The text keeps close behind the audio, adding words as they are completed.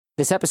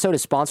This episode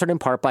is sponsored in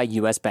part by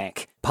U.S.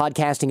 Bank.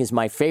 Podcasting is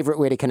my favorite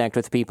way to connect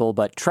with people,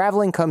 but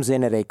traveling comes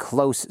in at a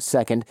close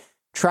second.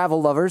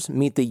 Travel lovers,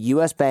 meet the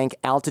U.S. Bank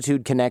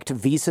Altitude Connect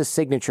Visa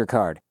Signature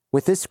Card.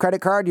 With this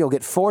credit card, you'll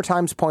get 4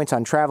 times points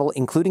on travel,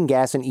 including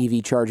gas and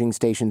EV charging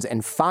stations,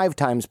 and 5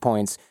 times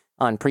points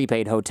on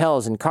prepaid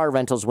hotels and car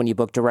rentals when you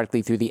book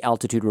directly through the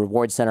Altitude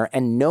Reward Center.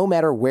 And no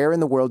matter where in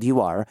the world you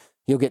are,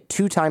 you'll get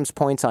 2 times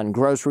points on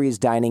groceries,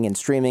 dining, and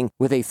streaming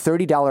with a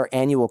 $30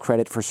 annual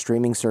credit for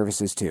streaming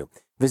services, too.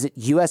 Visit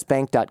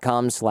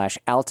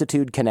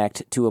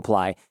usbank.com/altitudeconnect to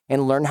apply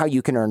and learn how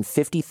you can earn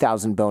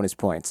 50,000 bonus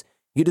points.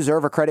 You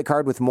deserve a credit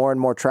card with more and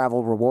more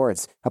travel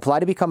rewards. Apply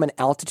to become an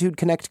Altitude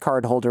Connect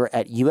card holder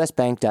at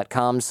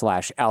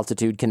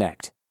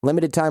usbank.com/altitudeconnect.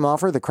 Limited time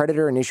offer. The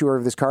creditor and issuer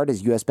of this card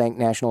is U.S. Bank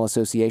National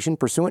Association,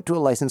 pursuant to a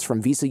license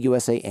from Visa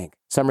USA, Inc.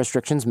 Some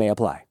restrictions may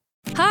apply.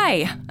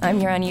 Hi, I'm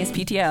your unused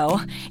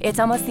PTO. It's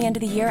almost the end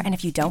of the year, and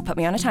if you don't put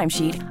me on a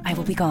timesheet, I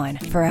will be gone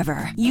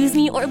forever. Use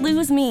me or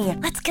lose me.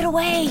 Let's get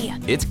away.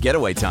 It's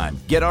getaway time.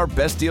 Get our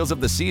best deals of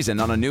the season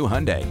on a new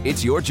Hyundai.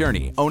 It's your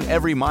journey. Own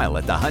every mile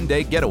at the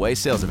Hyundai Getaway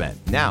Sales Event.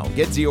 Now,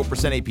 get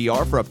 0%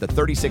 APR for up to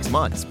 36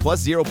 months, plus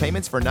 0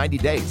 payments for 90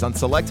 days on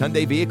select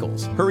Hyundai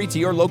vehicles. Hurry to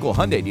your local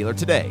Hyundai dealer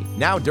today.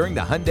 Now during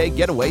the Hyundai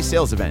Getaway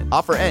Sales Event.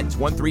 Offer ends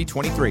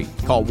 1/3/23.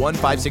 Call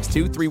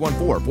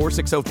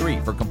 1-562-314-4603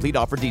 for complete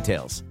offer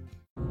details.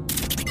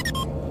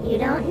 You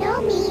don't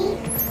know me.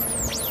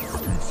 A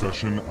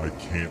confession I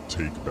can't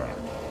take back.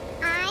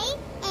 I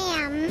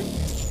am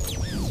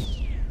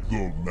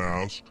The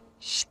Masked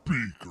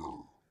Speaker.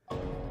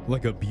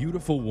 Like a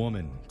beautiful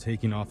woman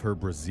taking off her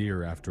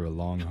brassiere after a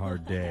long,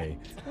 hard day.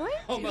 What?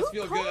 Oh, must Who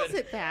feel calls good.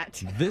 it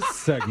that? This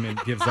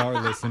segment gives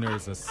our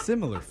listeners a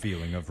similar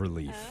feeling of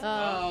relief.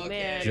 Oh, okay.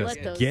 man. Just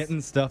Let those... getting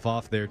stuff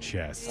off their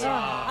chest.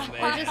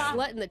 Or just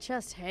letting the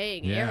chest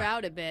hang, Yeah. air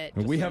out a bit.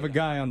 And we have a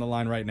guy on the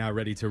line right now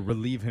ready to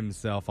relieve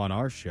himself on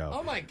our show.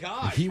 Oh my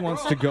gosh. He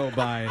wants to go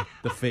by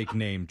the fake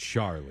name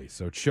Charlie.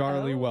 So,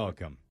 Charlie,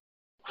 welcome.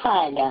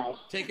 Hi, guys.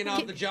 Taking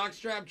off the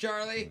jockstrap,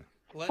 Charlie?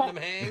 Letting them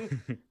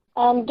hang?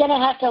 I'm going to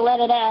have to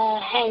let it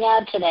hang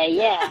out today,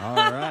 yeah.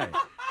 All right.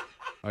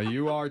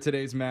 You are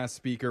today's mass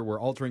speaker. We're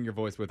altering your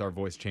voice with our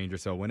voice changer,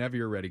 so whenever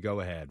you're ready,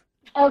 go ahead.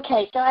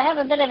 Okay, so I have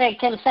a bit of a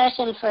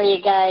confession for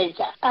you guys.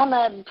 I'm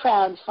a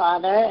proud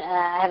father.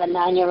 I have a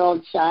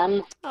 9-year-old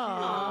son.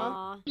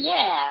 Aww.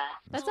 Yeah.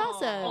 That's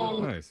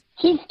awesome. Nice.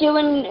 He's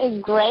doing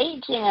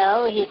great, you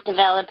know. He's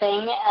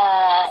developing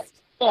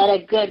at a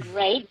good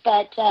rate,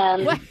 but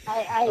What?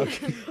 I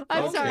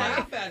I'm Don't sorry.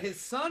 laugh at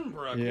his son,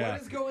 Brooke. Yeah.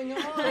 What is going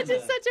on? That's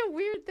just such a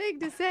weird thing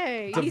to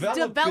say. He's Develop-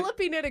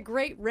 developing at a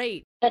great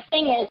rate. the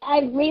thing is, I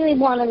really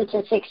want him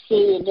to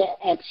succeed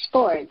at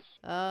sports.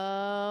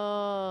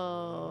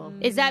 Oh.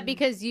 Is that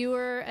because you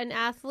were an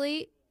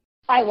athlete?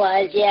 I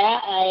was, yeah.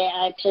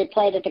 I actually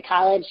played at the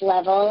college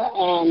level,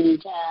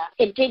 and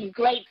it did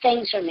great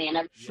things for me,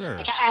 and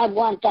Sure. I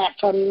want that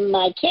for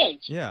my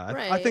kids. Yeah, I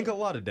Right. think a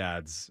lot of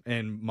dads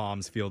and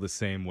moms feel the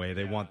same way.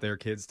 They want their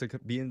kids to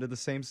be into the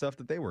same stuff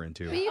that they were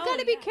into. But you got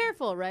to be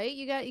careful, right?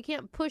 You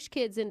can't push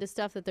kids into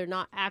stuff that they're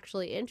not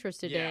actually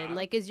interested Yeah. in.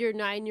 Like, is your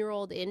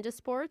 9-year-old into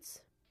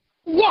sports?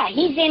 Yeah,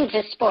 he's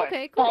into sports,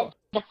 Okay, cool.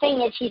 but the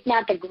thing is, he's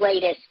not the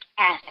greatest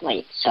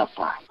athlete so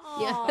far.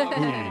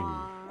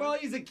 Yeah. Well,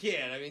 he's a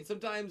kid. I mean,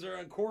 sometimes they're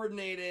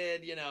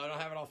uncoordinated, you know,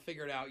 don't have it all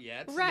figured out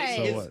yet. Right. Maybe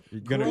So his what,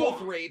 you're gonna- growth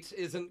rate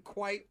isn't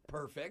quite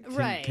perfect.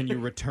 Right. Can you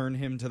return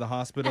him to the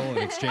hospital and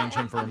exchange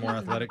him for a more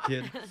athletic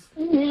kid?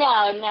 No,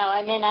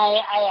 I mean,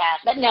 I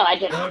asked, but no, I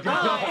didn't.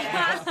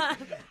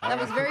 That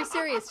was very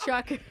serious,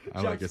 Chuck.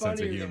 I like a Chuck's sense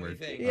of funnier than humor. we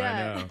think.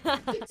 Yeah. I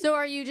know. So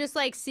are you just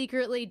like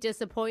secretly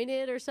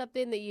disappointed or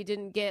something that you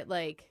didn't get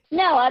like...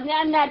 No,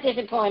 I'm not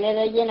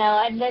disappointed. You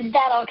know,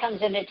 that all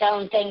comes in its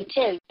own thing,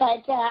 too.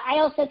 But I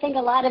also think a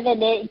lot of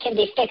it can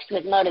be fixed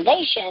with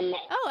motivation,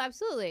 Oh,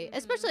 absolutely.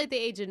 Especially at the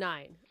age of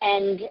 9.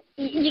 and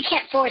you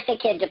can't force a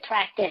kid to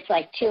practice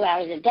like 2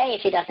 hours a day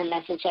if he doesn't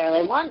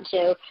necessarily want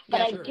to. But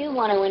Yeah, I sure. do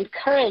want to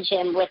encourage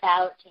him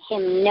without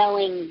him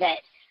knowing that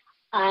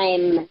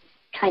I'm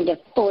kind of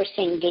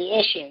forcing the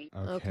issue.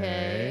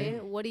 Okay.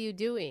 What are you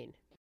doing?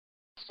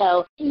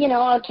 So, you know,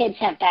 all kids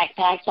have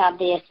backpacks,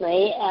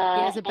 obviously. He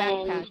has a And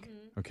backpack.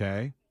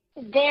 Okay.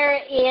 there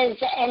is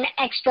an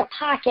extra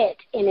pocket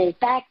in his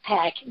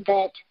backpack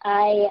that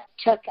I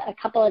took a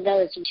couple of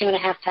those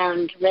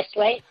 2.5-pound wrist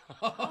weights,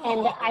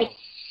 and I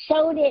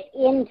sewed it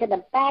into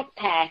the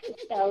backpack.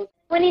 So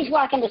when he's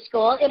walking to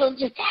school, it'll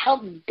just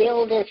help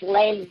build his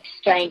leg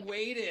strength.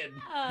 Weighted.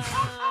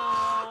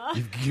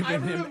 You've given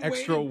I've heard him of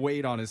extra weighted-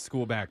 weight on his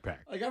school backpack.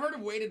 Like, I've heard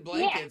of weighted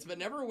blankets, but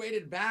never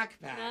weighted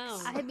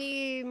backpacks. I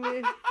mean,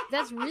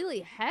 that's really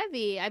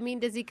heavy. I mean,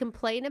 does he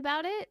complain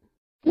about it?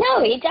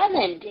 No, he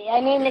doesn't. I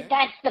mean,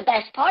 that's the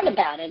best part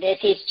about it, is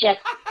he's just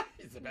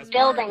He's a best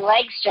building part.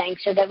 leg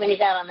strength so that when he's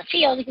out on the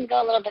field, he can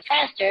go a little bit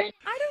faster.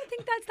 I don't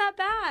think that's that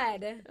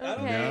bad. I don't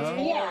think Okay.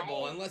 it's Yeah.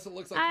 horrible unless it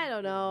looks like. I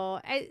don't know.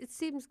 It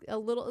seems a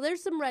little.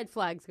 There's some red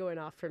flags going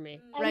off for me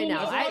I right mean,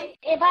 now.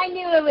 if I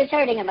knew it was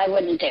hurting him, I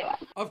wouldn't do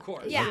it. Of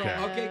course.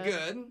 Yeah. Okay,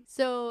 good.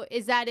 So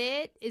is that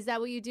it? Is that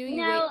what you do? You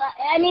No,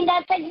 I mean,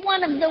 that's like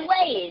one of the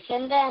ways.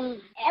 And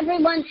then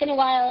every once in a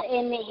while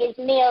in his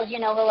meals,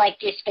 we'll like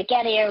do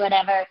spaghetti or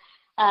whatever.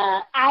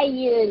 I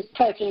use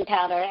protein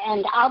powder,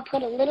 and I'll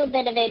put a little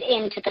bit of it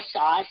into the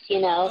sauce,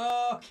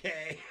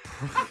 Okay.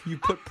 You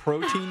put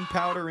protein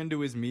powder into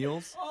his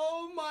meals?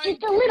 Oh my.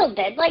 Just a little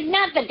bit. Like,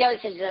 not the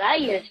dosage that I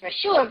use for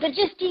sure, but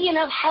just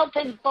to, help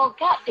him bulk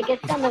up, because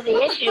some of the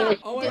issues...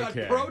 Oh my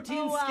Okay. God, protein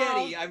Oh, wow.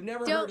 sketty. I've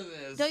never heard of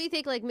this. Don't you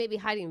think like maybe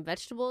hiding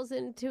vegetables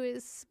into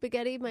his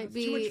spaghetti might That's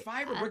be too much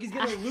fiber, Brooke. He's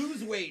gonna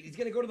lose weight. He's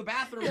gonna go to the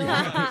bathroom.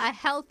 a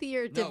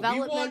healthier No,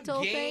 developmental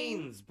we want thing?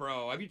 gains,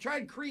 bro. Have you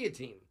tried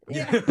creatine?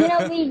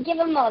 we give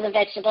him all the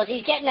vegetables.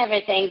 He's getting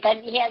everything, but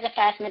he has a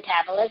fast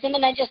metabolism,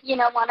 and I just,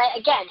 want to,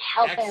 again,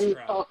 help him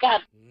Extra. bulk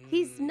up.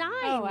 He's 9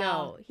 Oh, wow.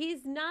 though.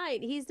 He's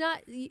 9. He's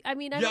not. I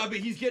mean, I Yeah, don't, but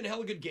he's getting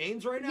hella good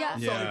gains right now. Yeah.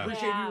 So I Yeah.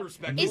 appreciate Yeah. you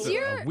respecting Is him.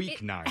 your- a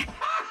week 9.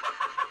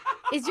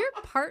 is your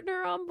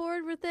partner on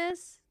board with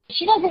this?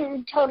 She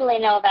doesn't totally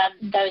know about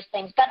those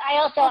things, but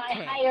I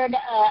hired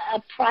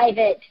a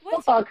private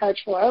football coach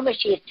for her, which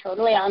she is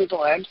totally on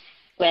board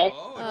with.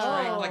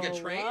 Like a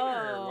trainer.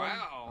 whoa.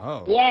 Wow.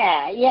 Oh.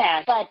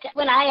 Yeah. But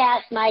when I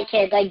asked my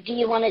kid, like, do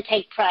you want to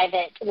take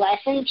private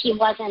lessons, he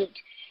wasn't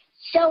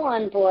so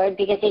on board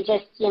because he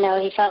just,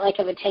 he felt like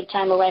it would take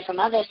time away from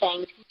other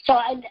things. So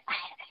I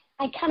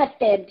kind of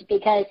fibbed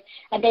because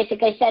I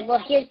basically said, well,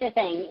 here's the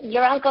thing.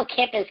 Your Uncle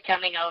Kip is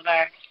coming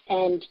over,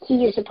 and he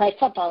used to play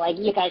football. Like,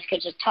 you guys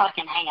could just talk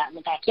and hang out in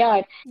the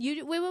backyard.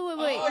 You wait.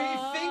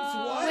 Oh, he thinks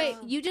what? Wait,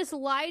 you just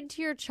lied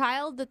to your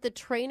child that the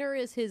trainer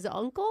is his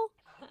uncle?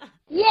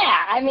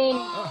 Yeah, I mean...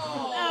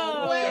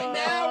 Oh, wait,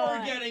 now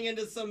we're getting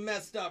into some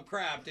messed up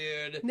crap,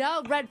 dude.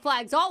 No, red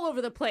flags all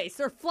over the place.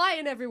 They're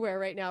flying everywhere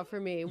right now for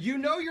me. You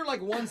know you're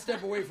like one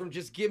step away from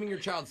just giving your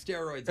child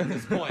steroids at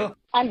this point.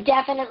 I'm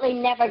definitely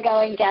never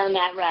going down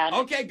that route.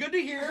 Okay, good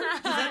to hear.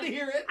 Just had to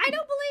hear it. I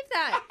don't believe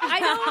that.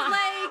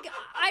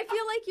 I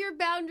feel like your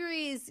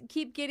boundaries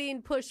keep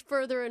getting pushed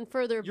further and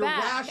further You're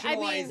back.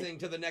 rationalizing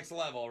to the next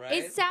level, right?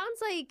 It sounds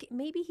like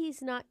maybe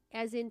he's not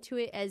as into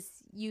it as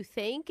you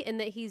think, and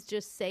that he's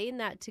just saying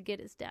that to get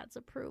his dad's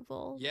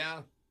approval.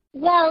 Yeah.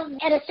 Well,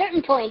 at a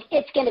certain point,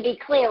 it's going to be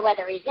clear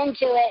whether he's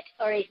into it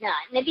or he's not.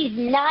 And if he's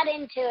not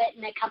into it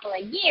in a couple of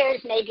years,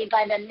 maybe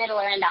by the middle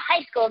or end of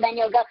high school, then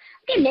you'll go,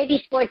 okay,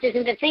 maybe sports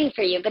isn't the thing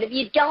for you. But if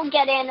you don't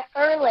get in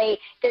early,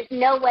 there's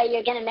no way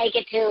you're going to make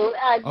it to...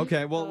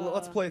 Okay, well,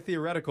 let's play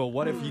theoretical.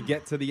 What if you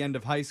get to the end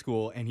of high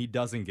school and he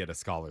doesn't get a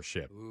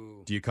scholarship?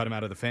 Ooh. Do you cut him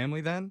out of the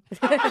family then?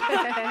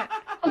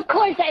 Of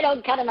course I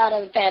don't cut him out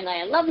of the family.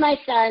 I love my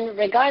son,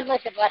 regardless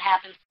of what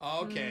happens.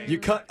 Okay. You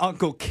cut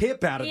Uncle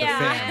Kip out of the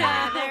family.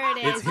 there it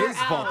is. It's his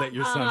fault that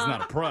your son's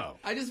not a pro.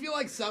 I just feel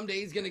like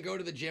someday he's going to go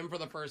to the gym for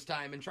the first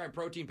time and try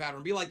protein powder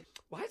and be like,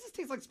 why does this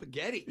taste like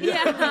spaghetti?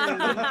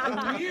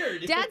 Yeah.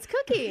 Weird. Dad's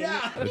cooking. Yeah.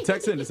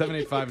 Text in to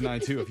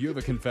 78592 if you have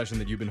a confession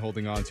that you've been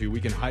holding on to.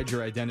 We can hide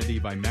your identity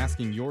by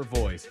masking your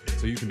voice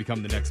so you can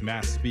become the next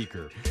mass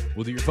speaker.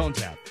 We'll do your phone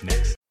tap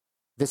next.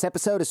 This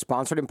episode is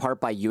sponsored in part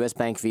by U.S.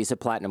 Bank Visa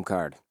Platinum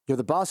Card. You're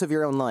the boss of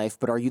your own life,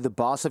 but are you the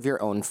boss of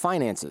your own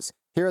finances?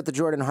 Here at the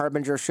Jordan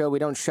Harbinger Show, we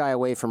don't shy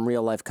away from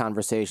real-life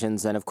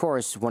conversations, and of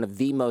course, one of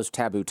the most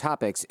taboo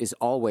topics is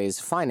always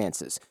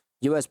finances.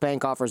 U.S.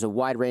 Bank offers a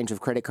wide range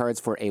of credit cards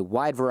for a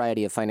wide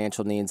variety of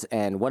financial needs,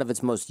 and one of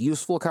its most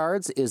useful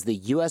cards is the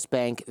U.S.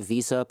 Bank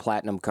Visa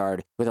Platinum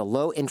Card. With a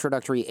low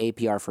introductory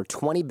APR for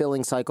 20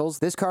 billing cycles,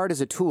 this card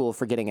is a tool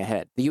for getting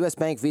ahead. The U.S.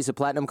 Bank Visa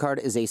Platinum Card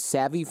is a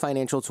savvy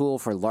financial tool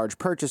for large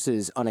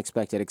purchases,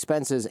 unexpected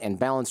expenses, and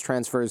balance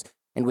transfers,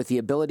 and with the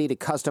ability to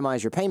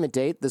customize your payment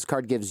date, this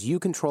card gives you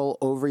control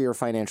over your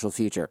financial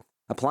future.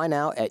 Apply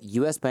now at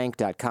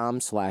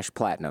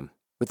usbank.com/platinum.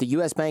 With the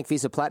U.S. Bank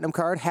Visa Platinum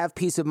Card, have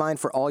peace of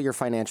mind for all your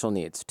financial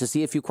needs. To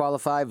see if you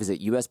qualify,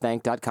 visit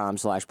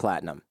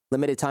usbank.com/platinum.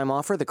 Limited time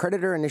offer. The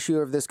creditor and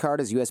issuer of this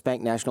card is U.S.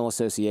 Bank National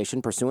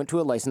Association, pursuant to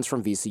a license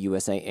from Visa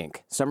USA,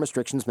 Inc. Some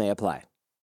restrictions may apply.